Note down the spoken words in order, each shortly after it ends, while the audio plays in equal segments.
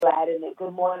glad in it.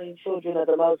 Good morning, children of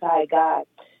the Most High God,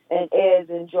 and heirs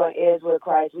and joint heirs with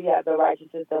Christ. We have the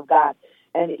righteousness of God,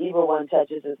 and the evil one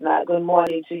touches us not. Good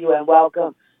morning to you, and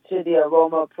welcome to the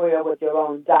Aroma of Prayer with your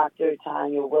own Dr.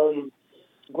 Tonya Williams.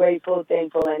 Grateful,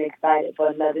 thankful, and excited for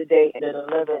another day in the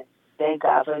living. Thank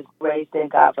God for His grace.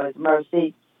 Thank God for His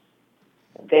mercy.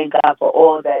 Thank God for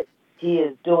all that He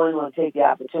is doing. We'll take the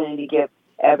opportunity to give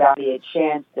everybody a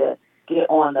chance to get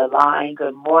on the line.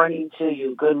 Good morning to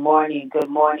you. Good morning. Good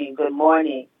morning. Good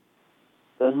morning.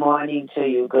 Good morning to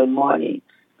you. Good morning.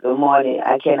 Good morning.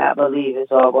 I cannot believe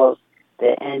it's almost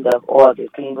the end of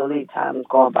August. Can you believe time is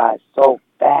going by so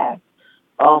fast?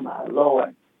 Oh, my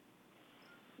Lord.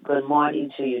 Good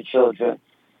morning to you, children.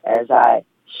 As I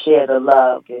share the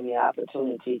love, give me an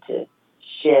opportunity to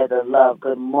share the love.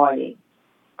 Good morning.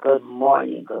 Good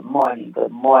morning. Good morning.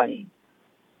 Good morning.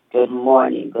 Good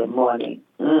morning. Good morning.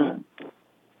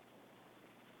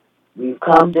 We've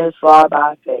come this far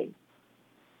by faith,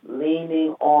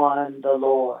 leaning on the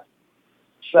Lord,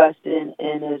 trusting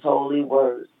in His holy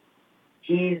word.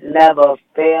 He's never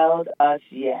failed us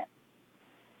yet.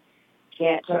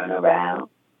 Can't turn around.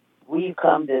 We've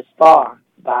come this far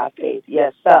by faith.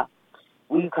 Yes, sir.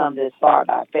 We've come this far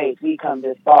by faith. We come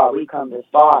this far. We come this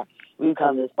far. We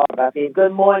come this far by faith.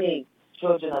 Good morning,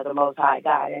 children of the Most High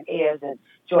God, and heirs and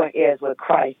joint heirs with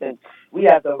Christ. And we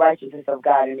have the righteousness of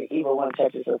God, and the evil one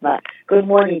touches us not. Good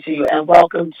morning to you, and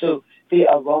welcome to the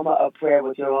Aroma of Prayer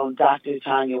with your own Dr.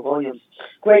 Tonya Williams.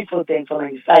 Grateful, thankful,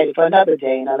 and excited for another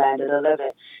day in the land of the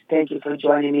living. Thank you for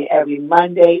joining me every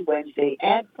Monday, Wednesday,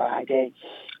 and Friday.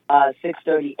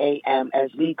 6:30 a.m.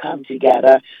 as we come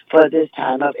together for this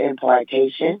time of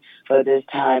impartation, for this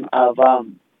time of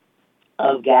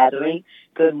gathering.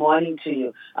 Good morning to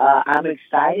you. I'm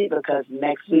excited because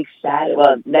next week,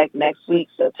 Saturday, next week,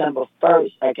 September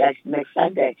 1st, I guess next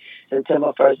Sunday,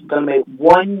 September 1st, we're going to make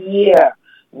 1 year.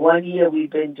 1 year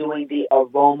we've been doing the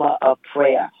Aroma of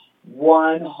Prayer.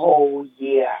 1 whole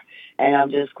year. And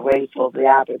I'm just grateful for the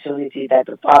opportunity that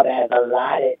the Father has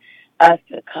allotted us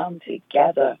to come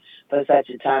together for such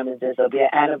a time as this. It'll be an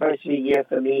anniversary year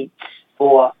for me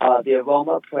for the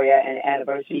Aroma of Prayer, and an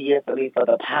anniversary year for me for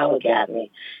the Power Gathering.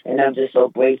 And I'm just so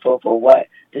grateful for what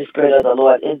the Spirit of the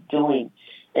Lord is doing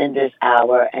in this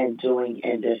hour and doing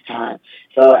in this time.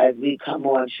 So as we come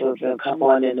on, children, come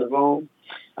on in the room.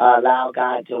 Allow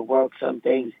God to work some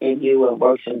things in you and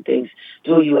work some things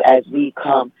through you as we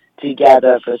come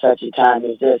together for such a time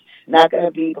as this. Not going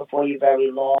to be before you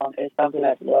very long. It's something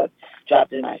that the Lord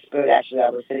dropped in my spirit. Actually, I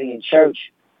was sitting in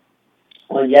church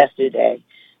on yesterday,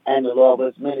 and the Lord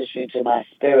was ministering to my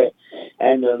spirit,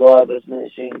 and the Lord was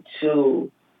ministering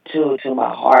to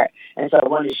my heart. And so I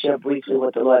want to share briefly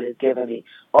what the Lord has given me.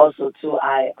 Also, too,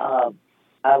 I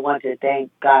want to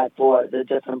thank God for the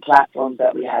different platforms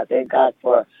that we have. Thank God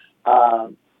for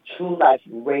True Life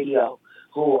Radio,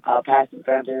 who Pastor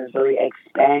Frampton is really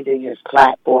expanding his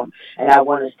platform. And I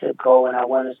want us to go and I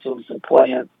want us to support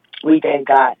him. We thank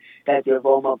God that the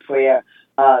Aroma Prayer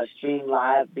stream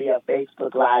live via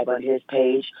Facebook Live on his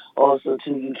page. Also,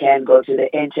 too, you can go to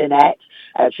the internet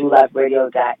at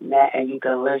trueliferadio.net and you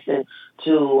can listen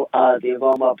to the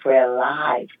Aroma Prayer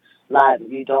live.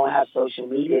 If you don't have social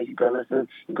media, you can listen.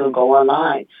 You can go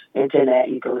online, internet.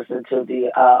 You can listen to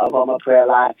the Aroma Prayer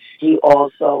Live. He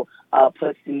also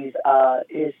puts these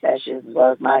his sessions as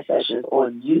well as my sessions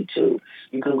on YouTube.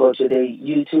 You can go to the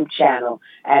YouTube channel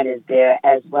and it's there,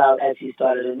 as well as he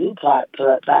started a new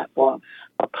platform,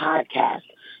 a podcast.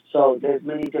 So there's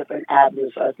many different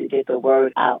avenues for us to get the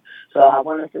word out. So I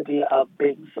want us to be a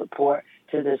big support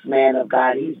to this man of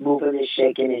God. He's moving and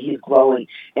shaking, and he's growing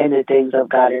in the things of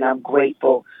God. And I'm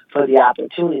grateful for the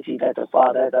opportunity that the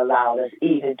Father has allowed us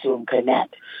even to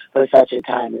connect for such a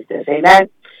time as this. Amen?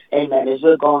 Amen. As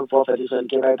we're going forth, I just want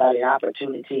to give everybody an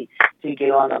opportunity to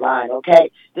get on the line.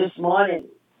 Okay? This morning,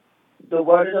 the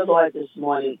word of the Lord this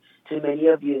morning to many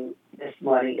of you this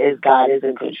morning is God is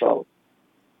in control.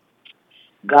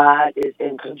 God is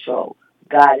in control.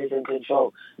 God is in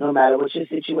control. No matter what your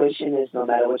situation is, no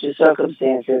matter what your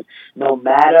circumstances, no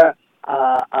matter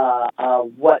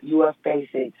what you are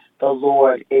facing, the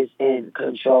Lord is in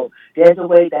control. There's a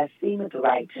way that seemeth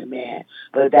right to man,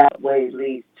 but that way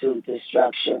leads to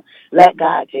destruction. Let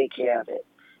God take care of it.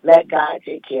 Let God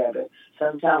take care of it.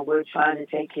 Sometimes we're trying to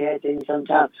take care of things.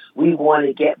 Sometimes we want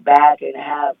to get back and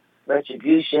have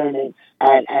retribution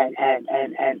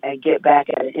and get back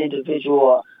at an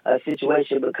individual or a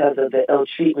situation because of the ill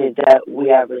treatment that we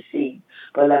have received.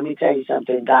 But let me tell you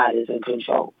something, God is in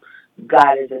control.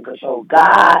 God is in control.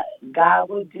 God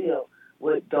will deal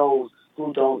with those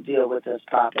who don't deal with us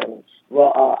properly.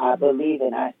 Well, I believe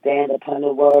and I stand upon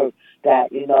the word that,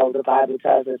 the Bible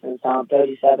tells us in Psalm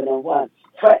 37:1,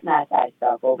 fret not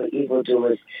thyself over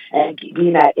evildoers, and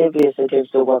be not envious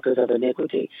against the workers of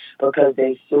iniquity, because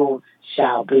they soon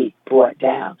shall be brought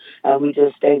down. And we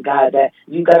just thank God that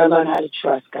you got to learn how to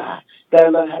trust God. You got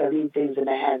to learn how to leave things in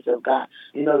the hands of God.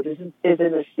 This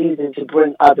isn't a season to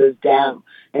bring others down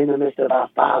in the midst of our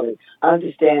folly.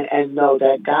 Understand and know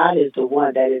that God is the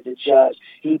one that is the judge.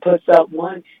 He puts up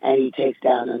one and he takes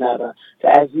down another. So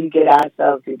as we get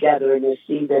ourselves together in this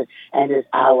season and this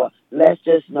hour, let's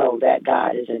just know that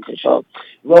God is in control.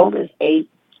 Romans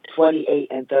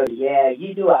 8:28-30. Yeah,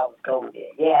 you knew I was going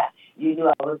there. Yeah, you knew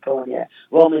I was going there.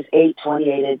 Romans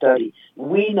 8:28-30.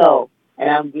 We know, and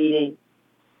I'm reading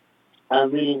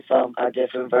from a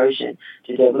different version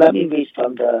today. Let me read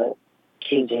from the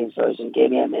King James Version.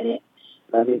 Give me a minute.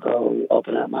 Let me go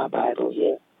open up my Bible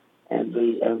here and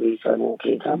read from the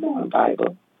King. Come on,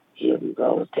 Bible. Here we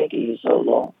go. It's taking you so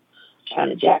long. Trying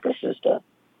to jack a sister.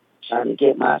 Trying to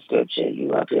get my scripture.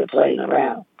 You up here playing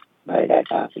around. Nobody got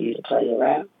time for you to play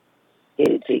around. Get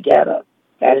it together.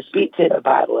 Got to speak to the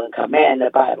Bible and command the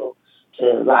Bible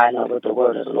to line up with the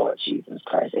word of the Lord Jesus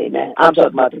Christ. Amen. I'm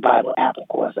talking about the Bible app, of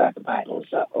course, not the Bible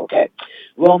itself. Okay.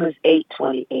 Romans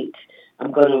 8:28.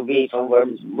 I'm going to read from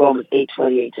Romans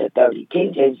 8:28-30,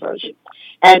 King James Version.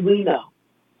 And we know.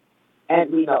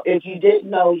 And we know. If you didn't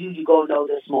know, you going to know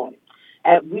this morning.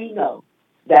 And we know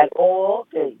that all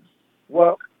things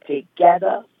work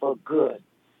together for good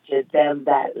to them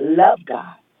that love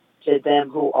God, to them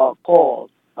who are called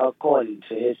according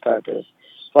to his purpose.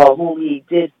 For whom he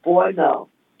did foreknow,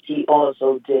 he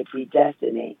also did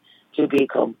predestinate to be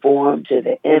conformed to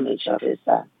the image of his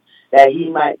Son, that he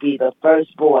might be the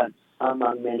firstborn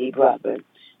among many brethren.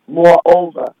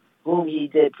 Moreover, whom he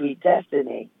did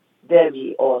predestinate, them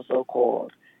he also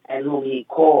called, and whom he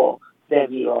called,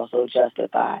 them he also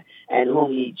justified, and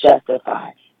whom he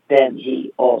justified, them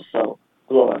he also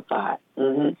glorified.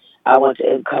 I want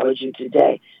to encourage you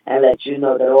today and let you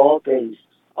know that all things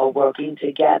are working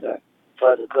together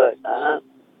for the good.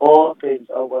 All things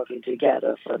are working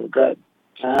together for the good.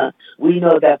 We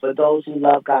know that for those who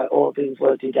love God, all things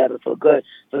work together for good.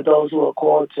 For those who are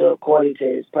called to according to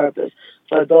his purpose.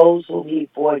 For those whom he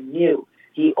foreknew,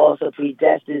 he also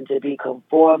predestined to be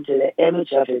conformed to the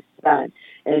image of his Son,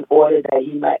 in order that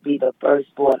he might be the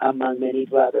firstborn among many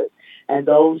brothers. And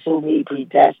those whom he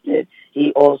predestined,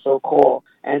 he also called.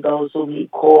 And those whom he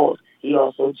called, he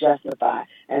also justified.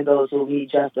 And those whom he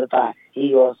justified,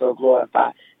 he also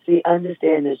glorified. See,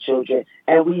 understand this, children.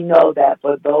 And we know that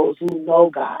for those who know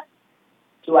God,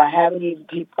 do I have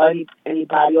anybody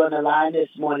on the line this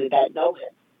morning that know him?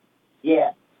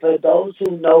 Yeah. For those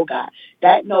who know God,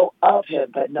 that know of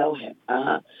him, but know him.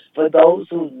 For those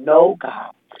who know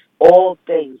God, all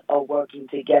things are working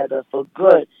together for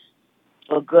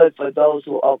those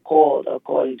who are called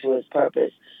according to his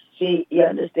purpose. See, you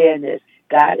understand this.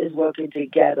 God is working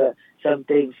together some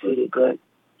things for your good.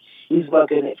 He's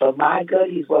working it for my good.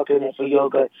 He's working it for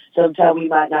your good. Sometimes we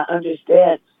might not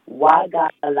understand why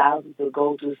God allows us to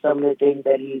go through some of the things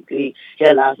that he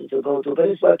allows us to go through, but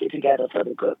it's working together for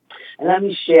the good. And let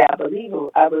me share, I believe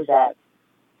I was at,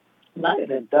 might have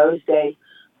been Thursday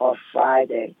or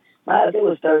Friday. I think it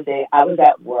was Thursday. I was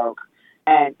at work,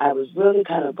 and I was really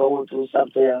kind of going through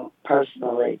something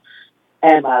personally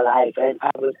in my life. And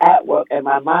I was at work, and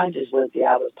my mind just went there.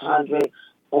 I was pondering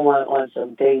on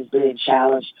some things, being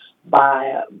challenged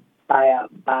by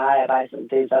some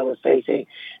things I was facing.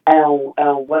 And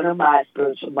one of my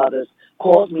spiritual mothers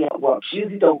calls me at work. She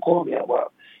usually don't call me at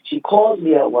work. She calls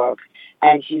me at work,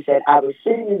 and she said, I was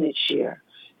sitting in the chair,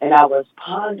 and I was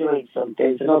pondering some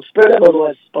things, and the Spirit of the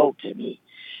Lord spoke to me.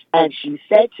 And she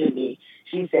said to me,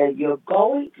 she said, you're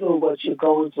going through what you're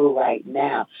going through right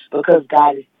now because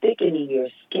God is thickening your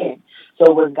skin.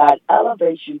 So when God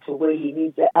elevates you to where he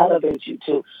needs to elevate you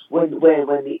to, when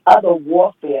the other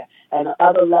warfare and the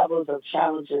other levels of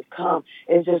challenges come,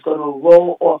 it's just going to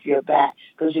roll off your back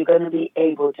because you're going to be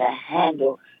able to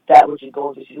handle that what you're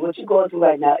going through. See, what you're going through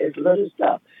right now is little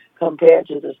stuff compared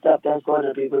to the stuff that's going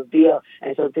to be revealed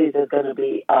and some things that's going to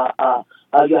be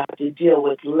you have to deal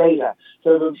with later.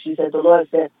 So she said, the Lord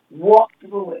said, walk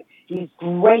through it. He's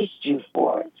graced you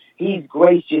for it. He's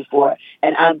graced you for it.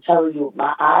 And I'm telling you,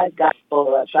 my eyes got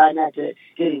full. I tried not to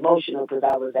get emotional because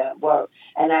I was at work.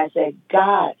 And I said,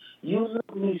 God, you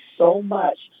love me so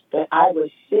much that I was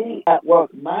sitting at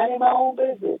work, minding my own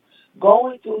business,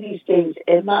 going through these things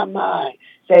in my mind,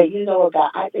 say, you know what, God,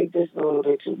 I think this is a little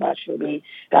bit too much for me.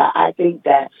 God, I think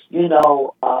that, I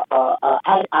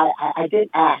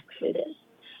didn't ask for this.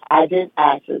 I didn't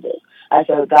ask for this. I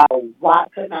said, God, why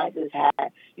couldn't I just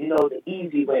have, the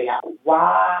easy way out?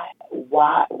 Why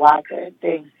couldn't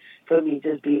things for me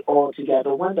just be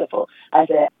altogether wonderful? I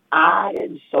said, I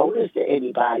didn't show this to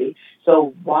anybody,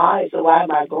 so why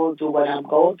am I going through what I'm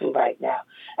going through right now?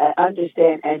 And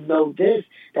understand and know this,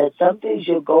 that some things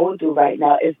you're going through right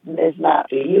now is not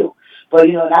for you. But,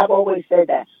 and I've always said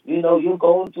that, you're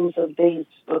going through some things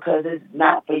because it's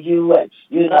not for you, and,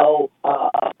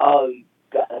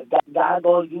 God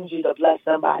going to use you to bless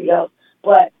somebody else.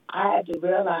 But I had to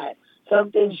realize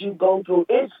some things you go through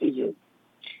is for you.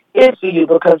 It's for you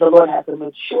because the Lord has to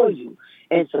mature you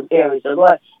in some areas. The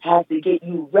Lord has to get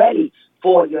you ready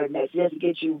for your next. He has to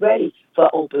get you ready for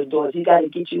open doors. He got to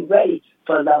get you ready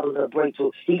for levels of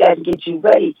breakthrough. He got to get you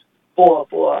ready for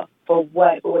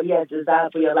what He has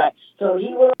designed for your life. So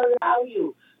He will allow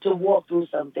you to walk through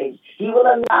some things. He will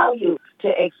allow you to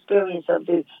experience some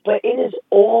things. But it is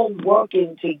all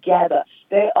working together.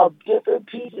 There are different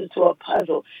pieces to a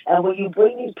puzzle. And when you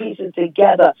bring these pieces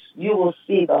together, you will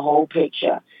see the whole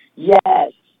picture.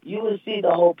 Yes, you will see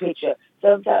the whole picture.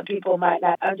 Sometimes people might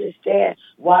not understand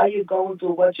why you're going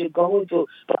through what you're going through,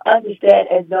 but understand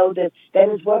and know that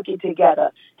is working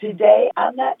together. Today,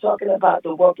 I'm not talking about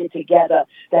the working together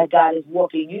that God is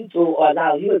walking you through or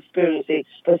allow you experiencing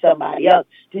for somebody else.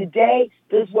 Today,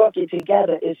 this working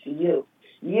together is for you.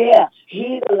 Yeah,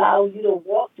 He allows you to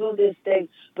walk through this thing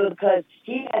because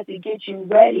He has to get you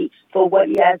ready for what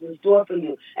He has in store for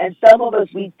you. And some of us,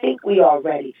 we think we are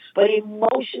ready, but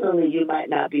emotionally, you might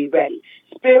not be ready.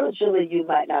 Spiritually, you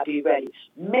might not be ready.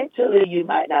 Mentally, you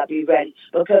might not be ready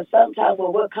because sometimes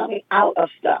when we're coming out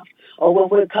of stuff, or when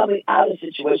we're coming out of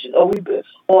situations, or we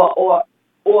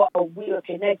are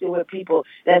connected with people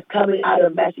that's coming out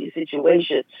of messy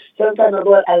situations. Sometimes the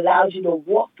Lord allows you to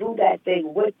walk through that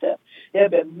thing with them. There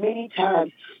have been many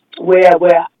times where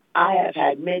I have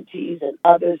had mentees and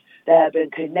others that have been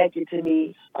connected to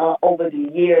me over the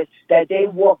years that they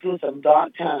walked through some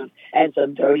dark times and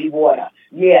some dirty water.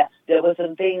 Yeah, there were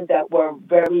some things that were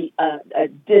very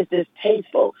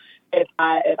distasteful, if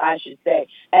I should say,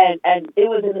 and it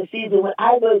was in the season when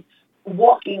I was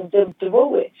walking them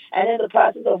through it. And in the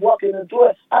process of walking them through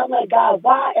it, I'm like, God,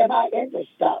 why am I in this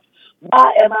stuff?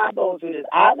 Why am I going through this?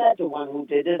 I'm not the one who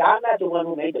did this. I'm not the one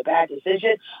who made the bad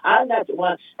decision. I'm not the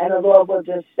one. And the Lord will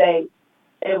just say,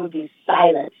 it would be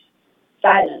silence.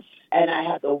 Silence. And I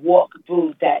have to walk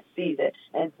through that season.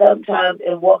 And sometimes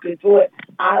in walking through it,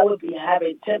 I would be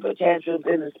having temper tantrums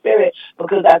in the spirit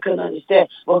because I couldn't understand.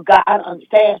 Well, God, I don't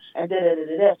understand. And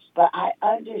da-da-da-da-da. But I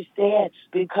understand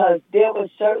because there were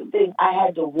certain things I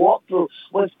had to walk through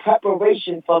was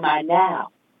preparation for my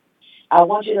now. I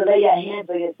want you to lay your hands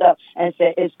on yourself and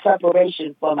say, it's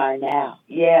preparation for my now.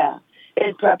 Yeah.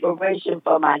 It's preparation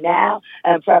for my now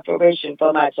and preparation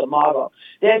for my tomorrow.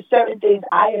 There's certain things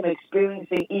I am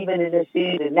experiencing even in this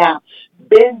season now.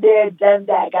 Been there, done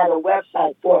that, got a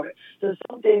website for it. So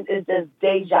some things is just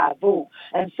deja vu.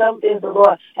 And some things the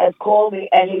Lord has called me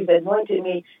and He's anointed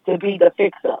me to be the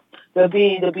fixer. To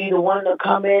be the one to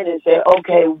come in and say,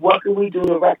 okay, what can we do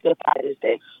to rectify this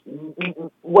thing?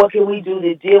 What can we do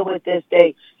to deal with this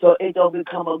thing so it don't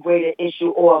become a greater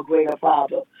issue or a greater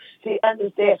problem? See,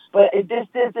 understand, but this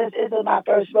isn't my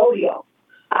first rodeo.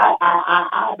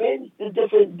 I've been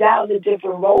down the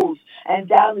different roads and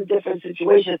down the different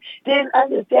situations. Didn't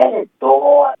understand it.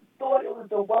 Thought it was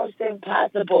the worst thing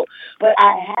possible. But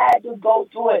I had to go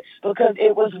through it because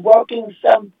it was working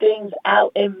some things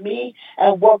out in me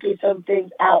and working some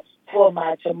things out for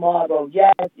my tomorrow.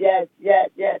 Yes, yes, yes,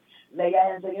 yes. Lay your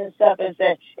hands on yourself and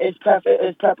say, it's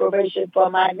preparation for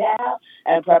my now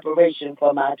and preparation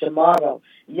for my tomorrow.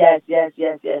 Yes, yes,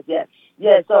 yes, yes, yes.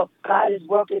 Yes, so God is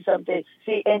working something.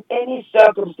 See, in any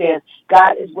circumstance,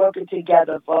 God is working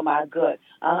together for my good.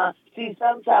 See,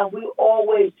 sometimes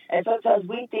sometimes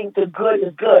we think the good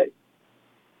is good.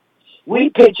 We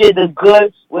picture the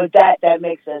good with that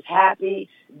makes us happy,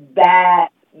 that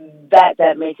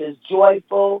that makes us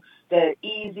joyful, the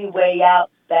easy way out.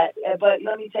 But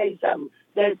let me tell you something.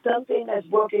 There's something that's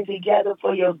working together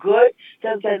for your good.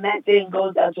 Sometimes that thing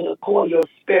goes down to the core of your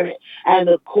spirit and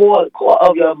the core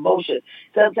of your emotions.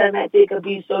 Sometimes that thing can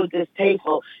be so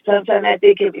distasteful. Sometimes that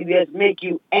thing can just make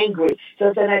you angry.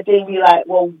 Sometimes that thing be like,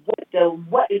 well,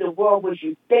 what in the world was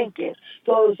you thinking?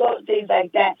 So certain things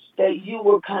like that you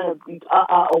will kind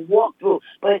of walk through.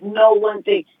 But know one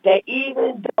thing, that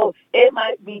even though it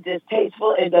might be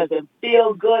distasteful, it doesn't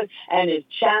feel good, and it's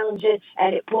challenging,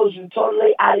 and it pulls you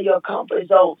totally out of your comfort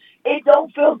zone. It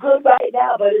don't feel good right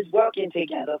now, but it's working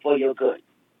together for your good.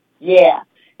 Yeah.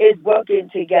 It's working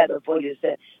together for your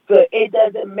good. It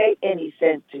doesn't make any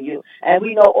sense to you. And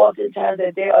we know oftentimes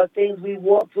that there are things we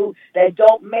walk through that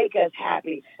don't make us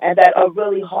happy and that are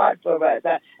really hard for us,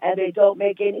 and they don't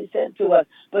make any sense to us.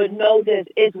 But know this,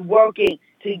 it's working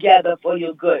together for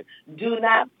your good. Do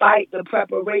not fight the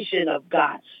preparation of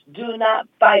God. Do not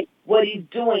fight what He's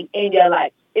doing in your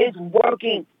life. It's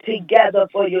working together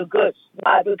for your good.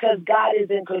 Why? Because God is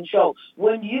in control.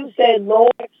 When you say,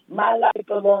 Lord, my life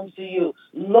belongs to you.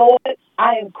 Lord,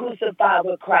 I am crucified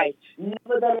with Christ.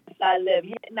 Nevertheless I live,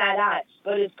 yet not I,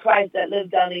 but it's Christ that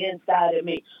lives on the inside of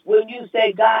me. When you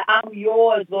say, God, I'm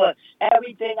yours, Lord.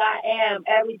 Everything I am,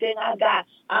 everything I got,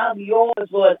 I'm yours,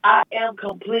 Lord. I am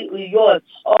completely yours.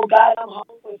 Oh, God, I'm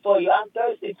hungry for you. I'm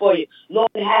thirsty for you.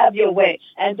 Lord, have your way.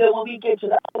 And then when we get to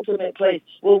the ultimate place,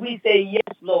 where we say,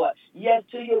 yes, Lord. Yes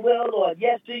to your will, Lord.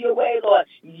 Yes to your way, Lord.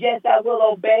 Yes, I will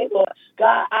obey, Lord.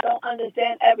 God, I don't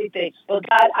understand everything, but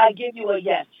God, I give you a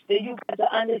yes. Then you got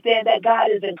to understand that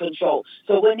God is in control.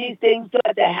 So when these things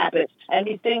start to happen, and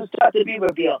these things start to be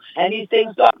revealed, and these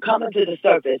things start coming to the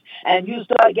surface, and you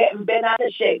start getting bent out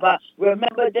of shape,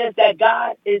 remember this, that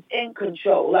God is in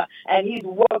control, and He's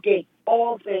working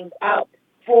all things out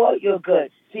for your good.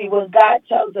 See, when God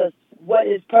tells us what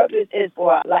His purpose is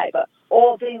for our life,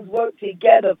 all things work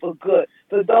together for good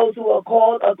for those who are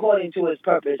called according to His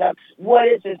purpose. What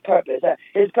is His purpose?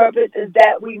 His purpose is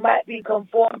that we might be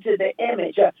conformed to the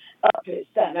image of His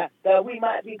Son, that we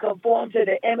might be conformed to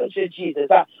the image of Jesus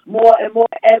more and more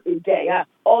every day.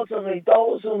 Ultimately,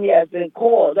 those whom He has been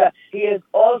called, He is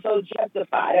also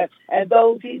justified, and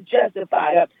those He's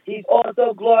justified, He's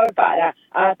also glorified.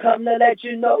 I come to let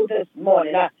you know this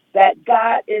morning that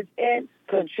God is in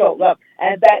control,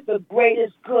 and that the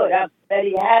greatest good that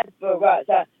He has for us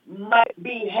might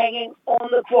be hanging on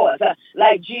the cross,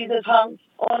 like Jesus hung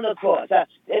on the cross.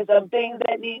 There's some things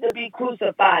that need to be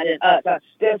crucified in us.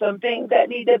 There's some things that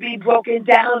need to be broken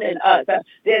down in us.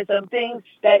 There's some things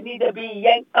that need to be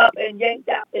yanked up and yanked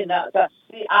out in us.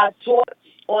 See, I taught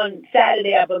on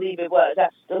Saturday, I believe it was.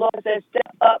 The Lord said,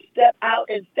 step up, step out,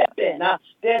 and step in.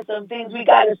 There's some things we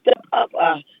got to step up.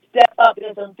 Step up.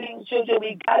 There's some things, children,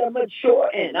 we got to mature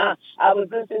in. I was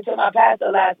listening to my pastor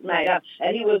last night,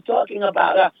 and he was talking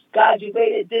about God, you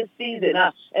waited this season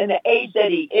and the age that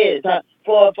he is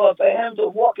for him to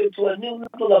walk into a new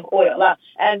level of oil.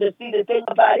 And to see, the thing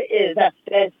about it is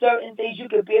that certain things you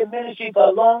could be in ministry for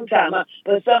a long time,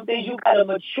 but some things you got to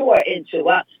mature into.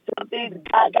 Some things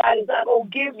God is not going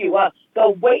to give you the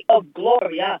weight of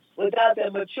glory without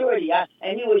the maturity.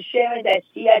 And he was sharing that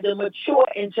he had to mature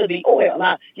into the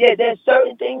oil. Yeah, there's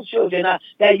certain things, children,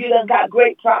 that you done got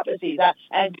great prophecies,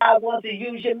 and God wants to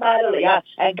use you mightily,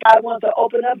 and God wants to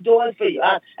open up doors for you,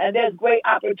 and there's great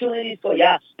opportunities for you,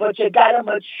 but you got to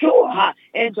mature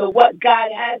into what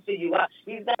God has for you.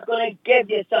 He's not going to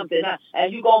give you something,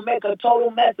 and you're going to make a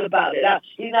total mess about it.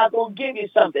 He's not going to give you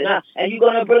something, and you're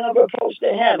going to bring a reproach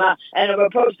to Him, and a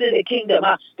reproach to the kingdom.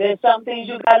 There's some things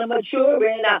you got to mature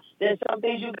in. There's some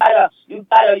things you gotta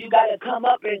come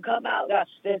up and come out.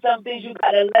 There's some things you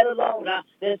gotta let alone.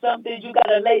 There's some things you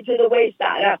gotta lay to the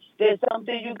wayside. There's some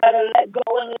things you gotta let go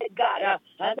and let God.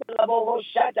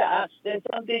 There's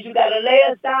some things you gotta lay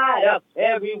aside.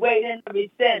 Every weight and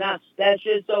every sin that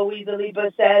should so easily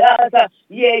beset us.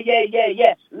 Yeah.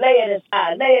 Lay it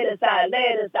aside. Lay it aside. Lay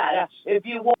it aside. If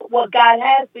you want what God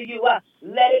has for you,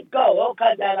 let it go.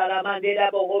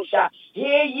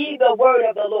 Hear ye the word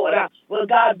of the Lord. When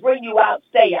God bring you out,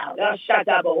 stay out.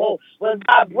 When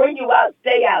God bring you out,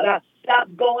 stay out.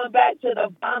 Stop going back to the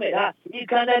vomit.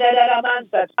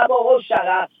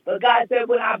 But God said,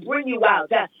 when I bring you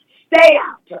out, stay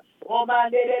out.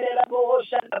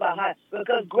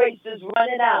 Because grace is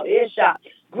running out.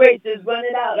 Grace is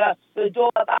running out. The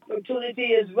door of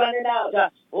opportunity is running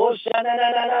out.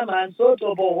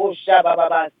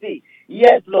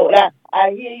 Yes, Lord.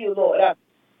 I hear you, Lord.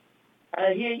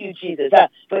 I hear you, Jesus.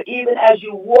 But even as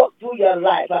you walk through your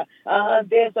life,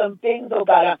 there's some things, oh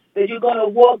God, that you're going to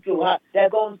walk through that are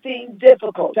going to seem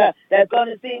difficult, that's going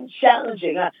to seem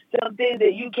challenging, some things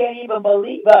that you can't even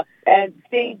believe, and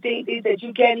things that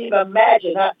you can't even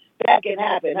imagine that can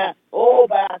happen. Oh,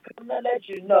 but I come to let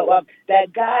you know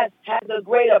that God has a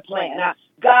greater plan.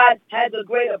 God has a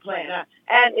greater plan,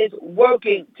 and it's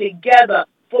working together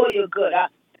for your good.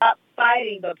 Stop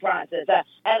fighting the process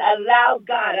and allow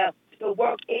God to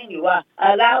work in you.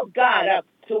 Allow God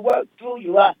to work through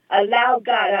you. Allow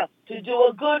God to do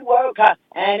a good work,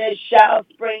 and it shall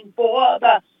spring forth.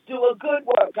 Do a good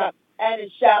work, and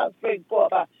it shall spring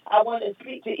forth. I want to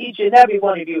speak to each and every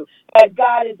one of you that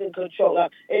God is in control.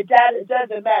 It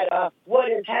doesn't matter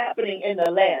what is happening in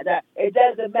the land. It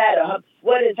doesn't matter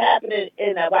what is happening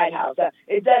in the White House.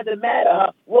 It doesn't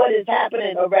matter what is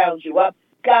happening around you.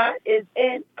 God is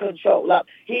in control.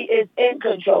 He is in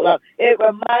control. It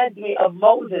reminds me of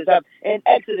Moses in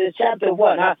Exodus chapter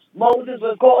 1. Moses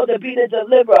was called to be the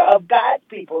deliverer of God's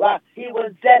people. He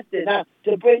was destined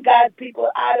to bring God's people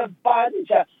out of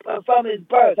bondage from his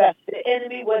birth. The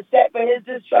enemy was set for his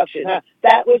destruction.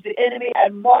 That which the enemy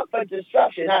had marked for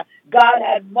destruction, God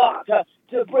had marked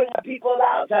to bring the people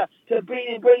out, to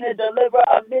bring the deliverer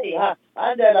of many.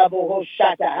 Under the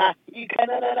Bohoshata.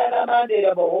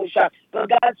 But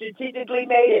God strategically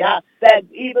made it that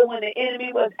even when the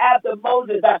enemy was after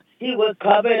Moses, he was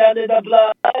covered under the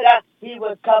blood. He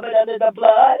was covered under the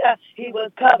blood. He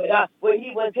was covered where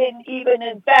he was hidden even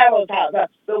in Pharaoh's house.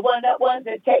 The one that wanted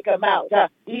to take him out.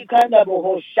 He come to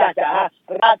Bohoshata.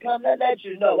 But I come to let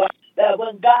you know that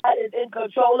when God is in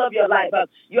control of your life,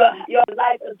 your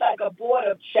life is like a board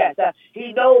of chess.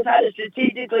 He knows how to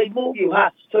strategically move you,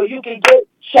 so you can get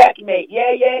checkmate.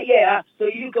 So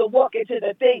you can walk into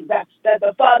the things that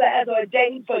the Father has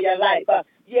ordained for your life.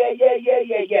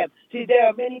 See, there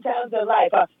are many times in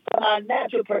life, from our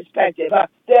natural perspective,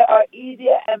 there are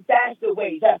easier and faster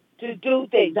ways to do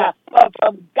things. But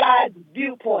from God's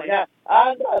viewpoint,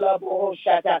 and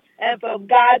from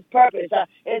God's purpose,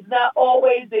 it's not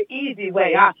always the easy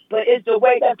way, but it's the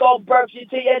way that's going to birth you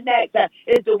to your next.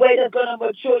 It's the way that's going to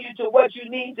mature you to what you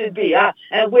need to be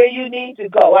and where you need to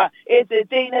go. It's the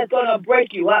thing that's going to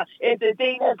break you. It's the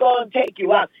thing that's going to take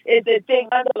you. It's the thing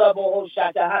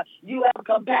you have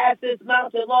compassed this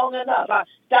mountain long enough.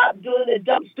 Stop doing the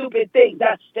dumb, stupid things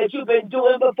that you've been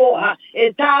doing before.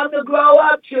 It's time to grow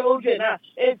up, children.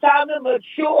 It's time to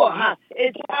mature.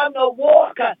 It's time to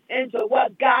walk into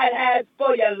what God has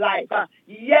for your life.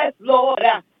 Yes, Lord.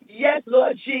 Yes,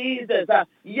 Lord Jesus.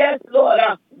 Yes, Lord.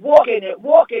 Walking it.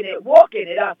 Walking it. Walking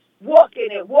it. Walking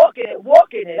it. Walking it.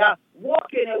 Walking it.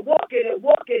 Walking it. Walking it.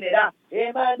 Walking it.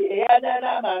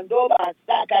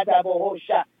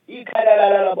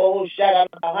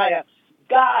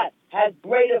 God has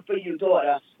greater for you,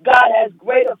 daughter. God has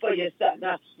greater for your son.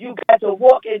 You got to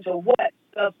walk into what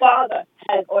the Father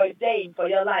has ordained for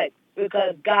your life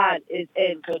because God is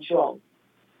in control.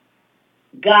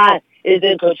 God is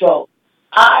in control.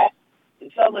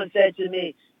 Someone said to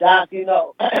me, Doc, you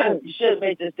should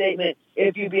make the statement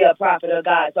if you be a prophet of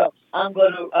God. So I'm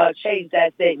going to change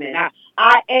that statement.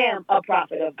 I am a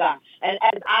prophet of God. And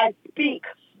as I speak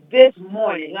this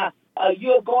morning,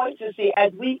 you're going to see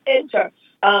as we enter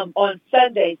on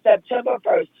Sunday, September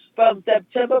 1st, from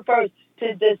September 1st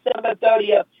to December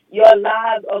 30th, your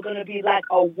lives are going to be like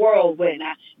a whirlwind.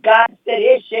 God said,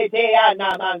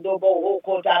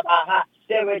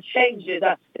 there are changes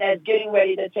that's getting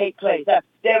ready to take place.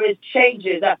 There is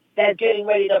changes that's getting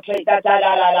ready to take place.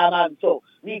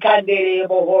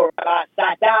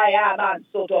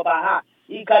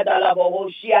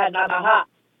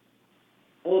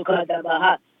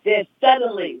 There's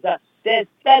suddenlies. There's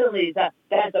suddenlies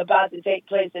that's about to take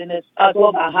place in this. There's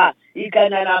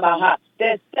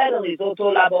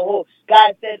suddenlies.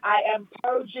 God said, I am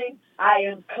purging, I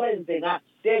am cleansing.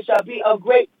 There shall be a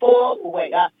great fall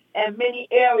away in many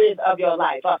areas of your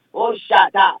life. But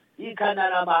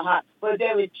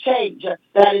there is change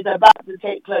that is about to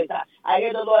take place. I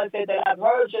hear the Lord say that I've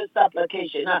heard your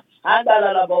supplication.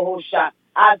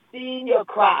 I've seen your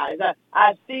cries.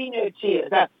 I've seen your tears.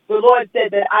 The Lord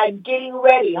said that I'm getting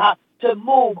ready to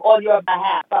move on your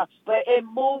behalf. But in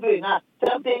moving,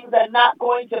 some things are not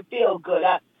going to feel good.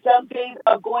 Some things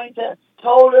are going to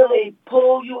totally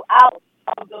pull you out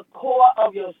of the core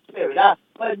of your spirit.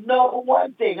 But know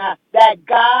one thing, that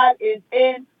God is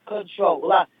in control.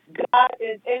 God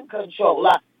is in control.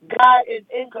 God is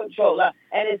in control.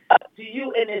 And it's up to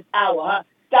you in this hour.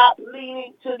 Stop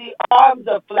leaning to the arms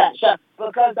of flesh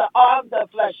because the arms of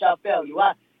flesh shall fail you.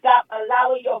 Stop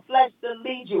allowing your flesh to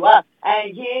lead you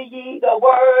and hear ye the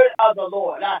word of the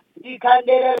Lord. Hear ye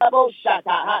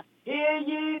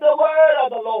the word of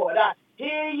the Lord.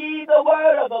 Hear ye the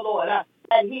word of the Lord.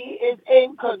 That he is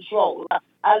in control.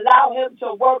 Allow him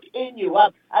to work in you.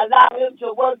 Allow him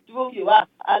to work through you.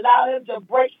 Allow him to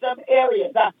break some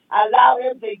areas. Allow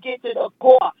him to get to the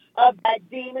core of that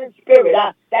demon spirit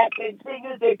that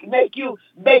continues to make you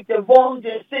make the wrong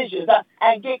decisions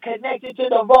and get connected to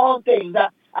the wrong things.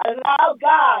 Allow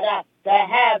God to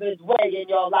have his way in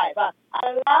your life.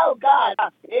 Allow God.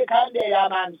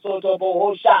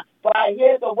 For I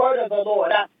hear the word of the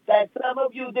Lord that some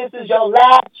of you, this is your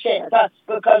last chance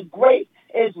because grace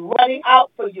is running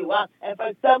out for you. And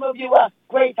for some of you,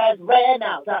 grace has ran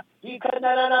out.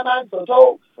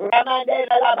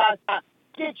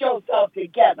 Get yourself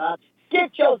together.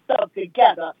 Get yourself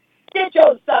together. Get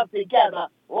yourself together.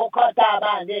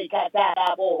 Okotabande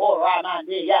katarabo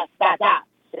ramande yasata.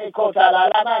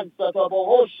 Ekotalaman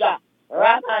sotobohosha.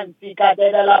 Raman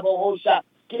sikadelabohosha.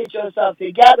 Get yourself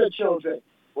together, children.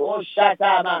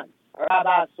 Oshataman.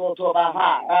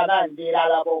 Rabasotobaha.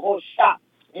 Ramandelabohosha.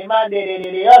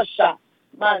 Imandeleleyosha.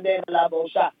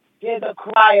 Mandelabosha. Hear the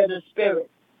cry of the Spirit.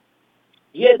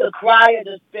 Hear the cry of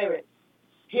the Spirit.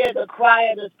 Hear the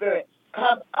cry of the Spirit.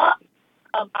 Come up,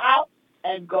 come out,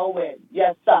 and go in.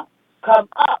 Yes, sir. Come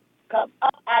up out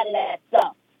of that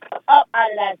stuff. Come up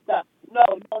out of that stuff. No,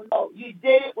 no, no. You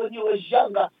did it when you was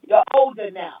younger. You're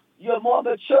older now. You're more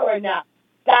mature now.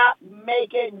 Stop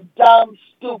making dumb,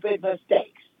 stupid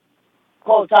mistakes.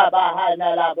 Kotabaha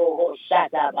nalaboho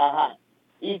shatabaha.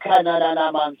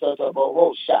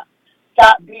 Ikanananamansotobohosha.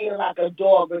 Stop being like a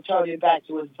dog returning back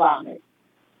to his vomit.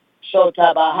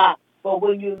 Shotabaha. But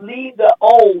when you leave the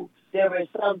old, there is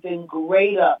something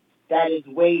greater that is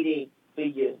waiting for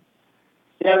you.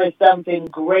 There is something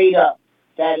greater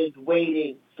that is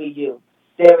waiting for you.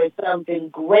 There is something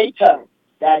greater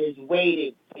that is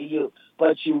waiting for you.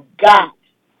 But you got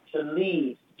to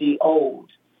leave the old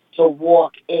to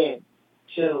walk in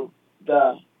to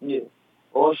the new.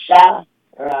 Osha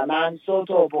Raman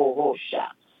Soto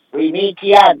Bohosha.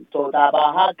 Rimikian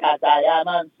Totabaha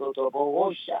Katayaman Soto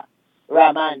Bohosha.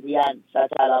 Ramandian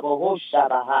Satalabohosha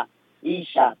Baha.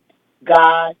 Isha.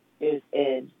 God is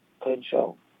in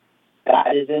control.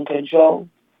 God is in control.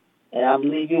 And I'm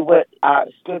leaving you with our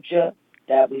scripture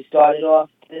that we started off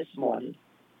this morning.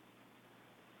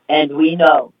 And we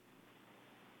know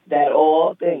that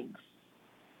all things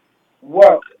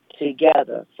work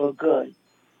together for good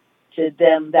to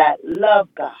them that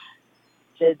love God,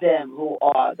 to them who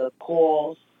are the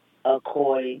called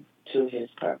according to his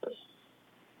purpose.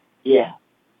 Yeah,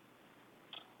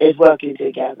 it's working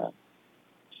together.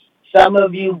 Some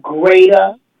of you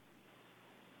greater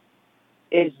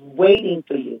is waiting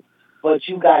for you, but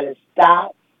you got to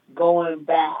stop going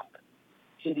back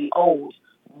to the old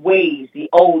ways, the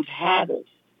old habits.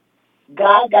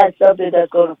 God got something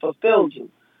that's going to fulfill you.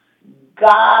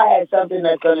 God has something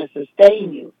that's going to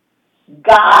sustain you.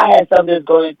 God has something that's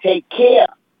going to take care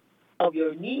of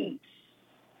your needs.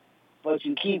 But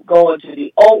you keep going to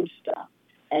the old stuff.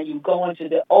 And you go into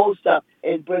the old stuff,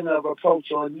 it's bringing a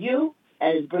reproach on you,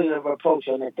 and it's bringing a reproach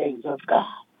on the things of God.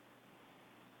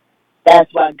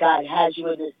 That's why God has you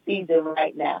in this season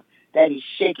right now, that he's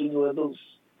shaking you loose.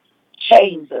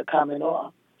 Chains are coming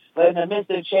off. But in the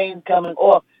midst of chains coming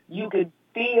off, you can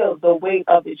feel the weight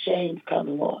of the chains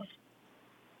coming off.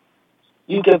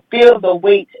 You can feel the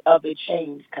weight of the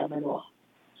chains coming off.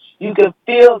 You can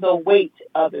feel the weight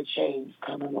of the chains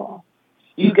coming off.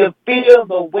 You can feel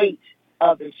the weight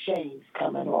of the chains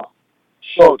coming off.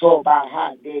 Shoto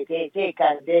bahande te te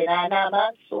kande na na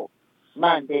manso.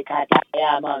 Mande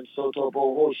kataya manso to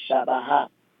boho shabaha.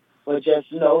 But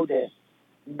just know this.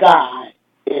 God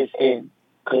is in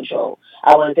control.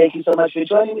 I want to thank you so much for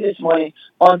joining me this morning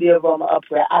on the Aroma of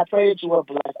Prayer. I pray that you were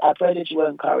blessed. I pray that you were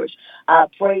encouraged. I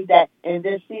pray that in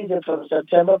this season from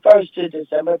September 1st to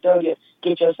December 30th,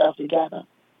 get yourself together.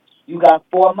 You got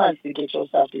 4 months to get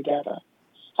yourself together.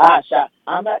 Asha,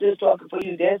 I'm not just talking for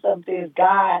you. There's some things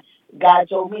God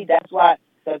told me. That's why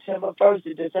September 1st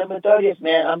to December 30th,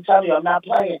 man, I'm telling you, I'm not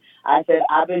playing. I said,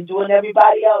 I've been doing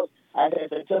everybody else. I said,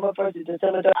 September 1st to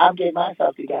December 30th, I'm getting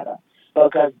myself together.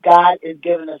 Because God is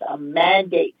giving us a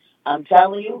mandate. I'm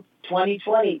telling you,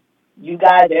 2020, you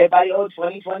guys, everybody,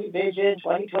 2020 vision,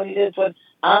 2020 this, 20.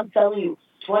 I'm telling you,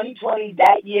 2020,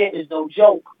 that year is no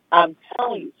joke. I'm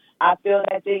telling you, I feel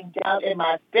that thing down in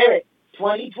my spirit.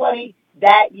 2020,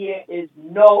 that year is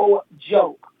no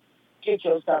joke. Get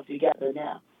yourself together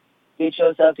now. Get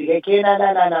yourself together.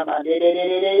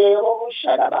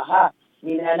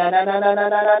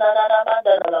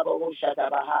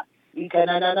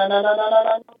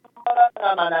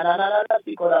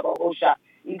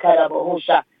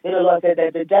 And the Lord said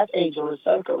that the death angel is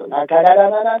circling.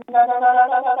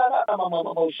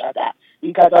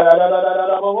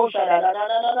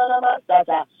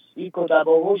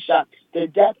 The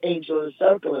death angel is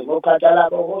circling.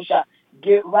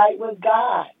 Get right with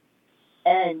God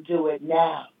and do it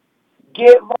now.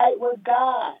 Get right with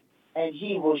God and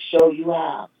he will show you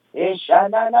how.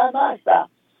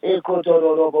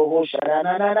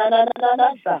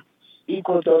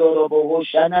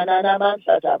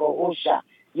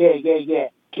 Yeah, yeah, yeah.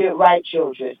 Get right,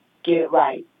 children. Get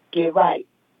right. Get right.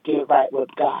 Get right with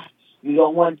God. You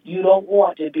don't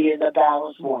want to be in the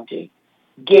balance wanting.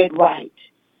 Get right.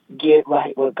 Get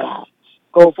right with God.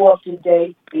 Go forth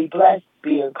today. Be blessed.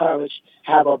 Be encouraged.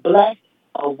 Have a blessed,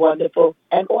 a wonderful,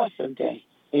 and awesome day.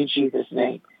 In Jesus'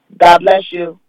 name. God bless you.